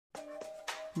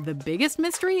The biggest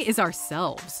mystery is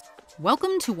ourselves.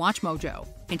 Welcome to WatchMojo,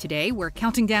 and today we're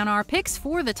counting down our picks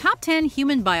for the top 10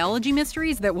 human biology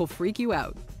mysteries that will freak you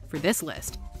out. For this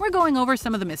list, we're going over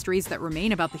some of the mysteries that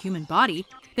remain about the human body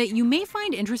that you may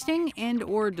find interesting and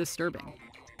or disturbing.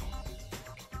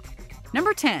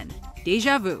 Number 10.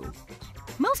 Deja vu.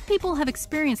 Most people have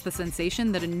experienced the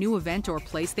sensation that a new event or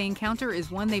place they encounter is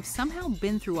one they've somehow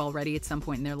been through already at some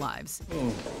point in their lives.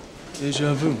 Oh,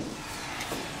 deja vu.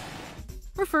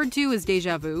 Referred to as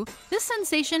deja vu, this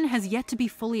sensation has yet to be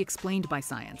fully explained by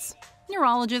science.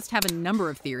 Neurologists have a number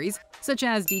of theories, such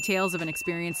as details of an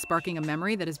experience sparking a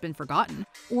memory that has been forgotten,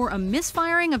 or a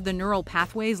misfiring of the neural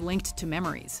pathways linked to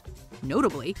memories.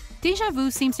 Notably, deja vu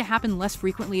seems to happen less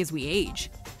frequently as we age,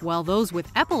 while those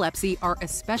with epilepsy are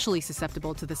especially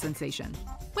susceptible to the sensation.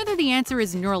 Whether the answer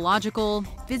is neurological,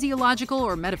 physiological,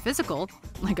 or metaphysical,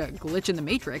 like a glitch in the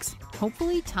matrix,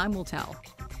 hopefully time will tell.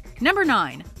 Number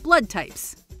 9. Blood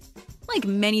types. Like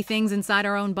many things inside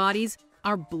our own bodies,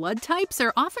 our blood types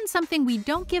are often something we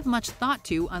don't give much thought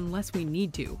to unless we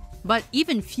need to. But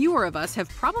even fewer of us have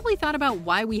probably thought about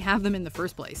why we have them in the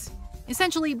first place.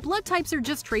 Essentially, blood types are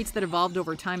just traits that evolved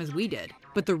over time as we did,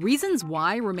 but the reasons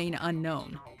why remain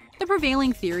unknown. The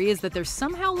prevailing theory is that they're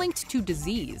somehow linked to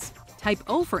disease. Type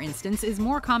O, for instance, is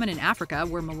more common in Africa,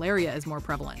 where malaria is more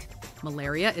prevalent.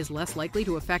 Malaria is less likely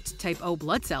to affect type O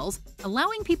blood cells,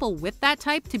 allowing people with that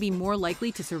type to be more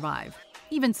likely to survive.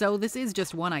 Even so, this is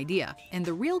just one idea, and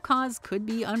the real cause could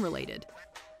be unrelated.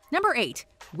 Number 8.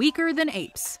 Weaker than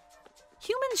apes.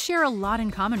 Humans share a lot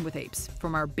in common with apes,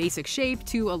 from our basic shape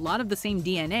to a lot of the same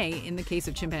DNA in the case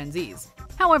of chimpanzees.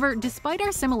 However, despite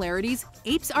our similarities,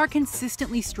 apes are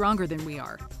consistently stronger than we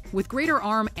are, with greater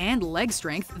arm and leg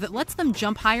strength that lets them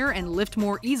jump higher and lift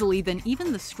more easily than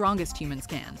even the strongest humans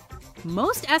can.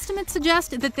 Most estimates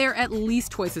suggest that they're at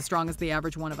least twice as strong as the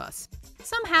average one of us.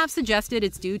 Some have suggested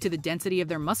it's due to the density of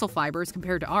their muscle fibers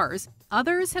compared to ours.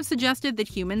 Others have suggested that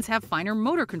humans have finer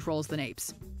motor controls than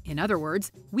apes. In other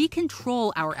words, we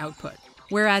control our output,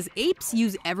 whereas apes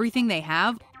use everything they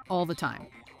have all the time.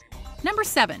 Number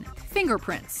 7.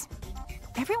 Fingerprints.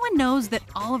 Everyone knows that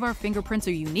all of our fingerprints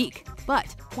are unique, but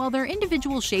while their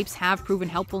individual shapes have proven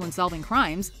helpful in solving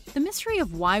crimes, the mystery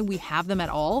of why we have them at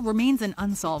all remains an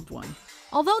unsolved one.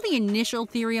 Although the initial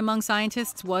theory among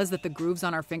scientists was that the grooves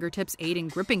on our fingertips aid in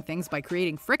gripping things by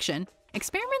creating friction,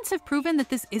 experiments have proven that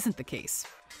this isn't the case.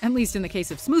 At least in the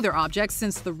case of smoother objects,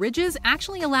 since the ridges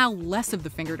actually allow less of the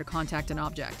finger to contact an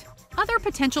object. Other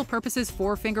potential purposes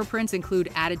for fingerprints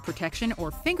include added protection or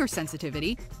finger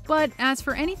sensitivity, but as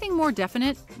for anything more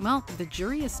definite, well, the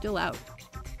jury is still out.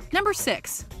 Number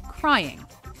 6. Crying.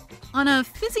 On a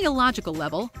physiological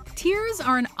level, tears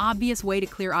are an obvious way to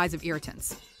clear eyes of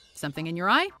irritants. Something in your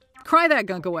eye? Cry that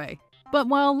gunk away. But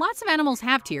while lots of animals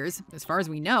have tears, as far as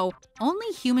we know, only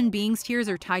human beings' tears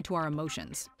are tied to our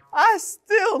emotions. I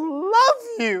still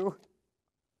love you!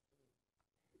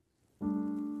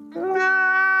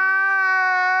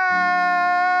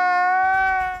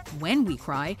 When we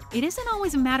cry, it isn't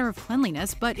always a matter of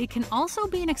cleanliness, but it can also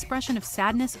be an expression of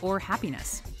sadness or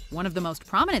happiness. One of the most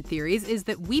prominent theories is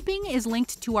that weeping is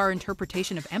linked to our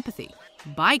interpretation of empathy.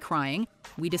 By crying,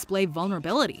 we display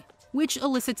vulnerability, which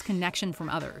elicits connection from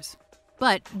others.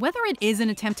 But whether it is an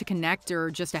attempt to connect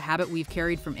or just a habit we've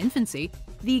carried from infancy,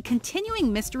 the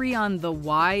continuing mystery on the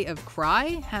why of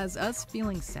cry has us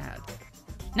feeling sad.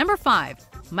 Number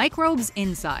 5. Microbes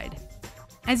inside.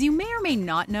 As you may or may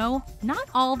not know, not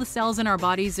all the cells in our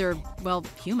bodies are, well,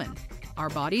 human. Our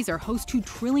bodies are host to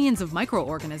trillions of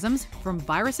microorganisms, from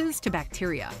viruses to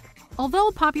bacteria.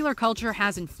 Although popular culture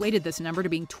has inflated this number to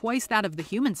being twice that of the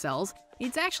human cells,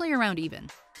 it's actually around even.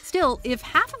 Still, if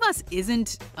half of us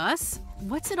isn't us,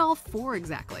 what's it all for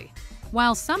exactly?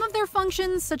 While some of their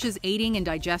functions, such as aiding in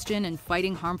digestion and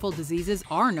fighting harmful diseases,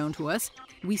 are known to us,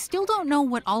 we still don't know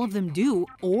what all of them do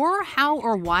or how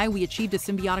or why we achieved a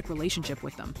symbiotic relationship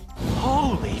with them.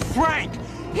 Holy Frank!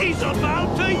 He's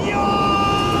about to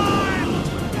yawn!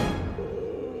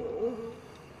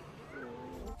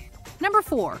 Number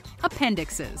 4.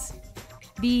 Appendixes.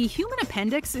 The human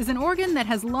appendix is an organ that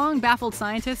has long baffled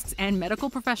scientists and medical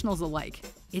professionals alike.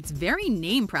 Its very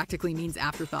name practically means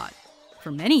afterthought.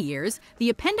 For many years, the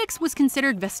appendix was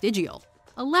considered vestigial,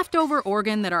 a leftover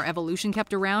organ that our evolution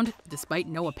kept around, despite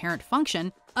no apparent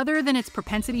function, other than its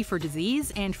propensity for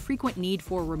disease and frequent need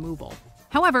for removal.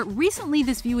 However, recently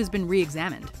this view has been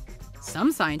re-examined.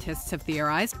 Some scientists have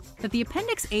theorized that the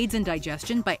appendix aids in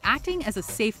digestion by acting as a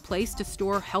safe place to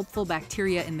store helpful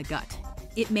bacteria in the gut.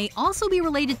 It may also be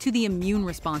related to the immune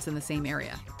response in the same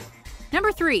area.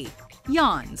 Number 3.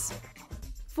 Yawns.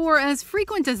 For as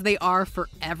frequent as they are for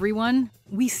everyone,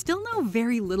 we still know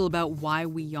very little about why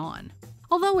we yawn.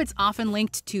 Although it's often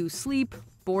linked to sleep,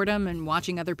 boredom, and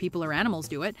watching other people or animals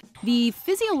do it, the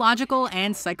physiological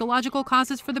and psychological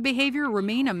causes for the behavior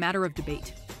remain a matter of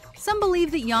debate. Some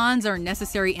believe that yawns are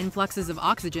necessary influxes of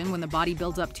oxygen when the body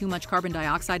builds up too much carbon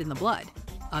dioxide in the blood.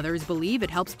 Others believe it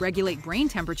helps regulate brain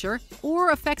temperature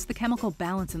or affects the chemical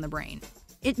balance in the brain.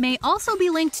 It may also be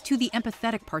linked to the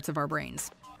empathetic parts of our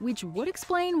brains, which would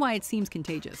explain why it seems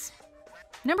contagious.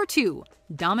 Number 2,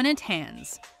 dominant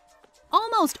hands.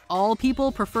 Almost all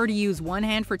people prefer to use one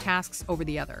hand for tasks over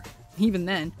the other. Even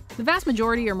then, the vast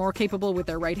majority are more capable with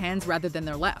their right hands rather than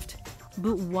their left.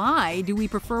 But why do we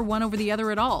prefer one over the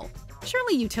other at all?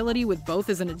 Surely utility with both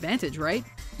is an advantage, right?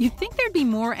 You'd think there'd be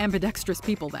more ambidextrous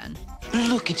people then.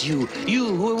 Look at you,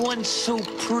 you who were once so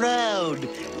proud.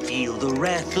 Feel the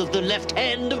wrath of the left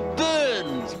hand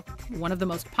burns. One of the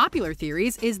most popular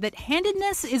theories is that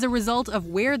handedness is a result of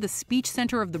where the speech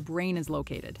center of the brain is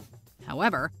located.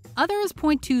 However, others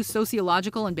point to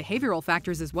sociological and behavioral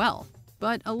factors as well.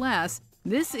 But alas,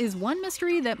 this is one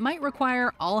mystery that might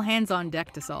require all hands on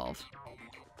deck to solve.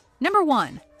 Number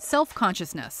 1,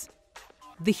 self-consciousness.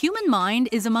 The human mind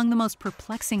is among the most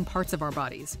perplexing parts of our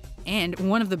bodies. And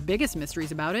one of the biggest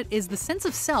mysteries about it is the sense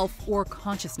of self or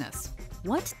consciousness.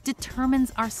 What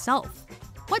determines our self?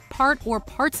 What part or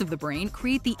parts of the brain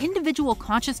create the individual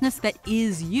consciousness that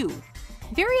is you?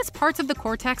 Various parts of the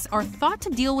cortex are thought to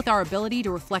deal with our ability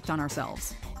to reflect on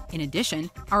ourselves. In addition,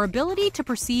 our ability to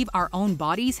perceive our own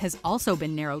bodies has also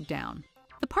been narrowed down.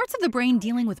 The parts of the brain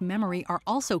dealing with memory are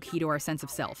also key to our sense of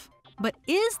self. But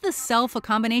is the self a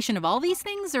combination of all these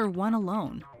things or one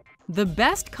alone? The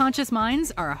best conscious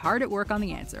minds are hard at work on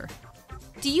the answer.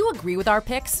 Do you agree with our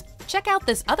picks? Check out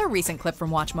this other recent clip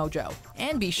from WatchMojo,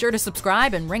 and be sure to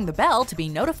subscribe and ring the bell to be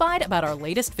notified about our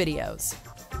latest videos.